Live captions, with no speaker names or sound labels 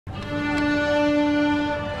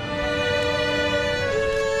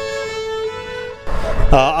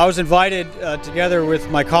I was invited together with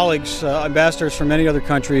my colleagues, ambassadors from many other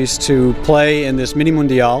countries, to play in this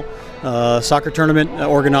Mini-Mondial soccer tournament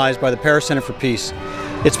organized by the Paris Center for Peace.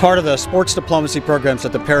 It's part of the sports diplomacy programs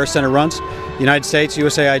that the Paris Center runs. The United States,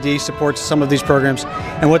 USAID, supports some of these programs.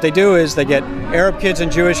 And what they do is they get Arab kids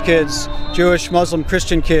and Jewish kids, Jewish, Muslim,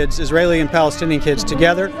 Christian kids, Israeli and Palestinian kids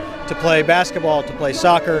together to play basketball, to play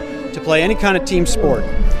soccer, to play any kind of team sport.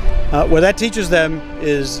 What that teaches them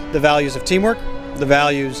is the values of teamwork, the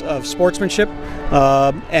values of sportsmanship,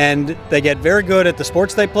 and they get very good at the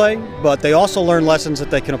sports they play, but they also learn lessons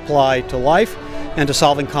that they can apply to life and to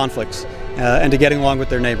solving conflicts and to getting along with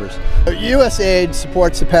their neighbors. USAID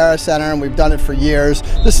supports the Paris Center, and we've done it for years.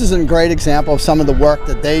 This is a great example of some of the work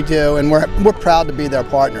that they do, and we're proud to be their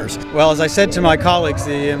partners. Well, as I said to my colleagues,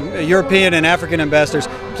 the European and African ambassadors,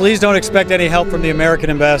 please don't expect any help from the American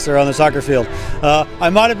ambassador on the soccer field. I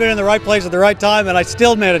might have been in the right place at the right time, and I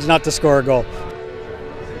still managed not to score a goal.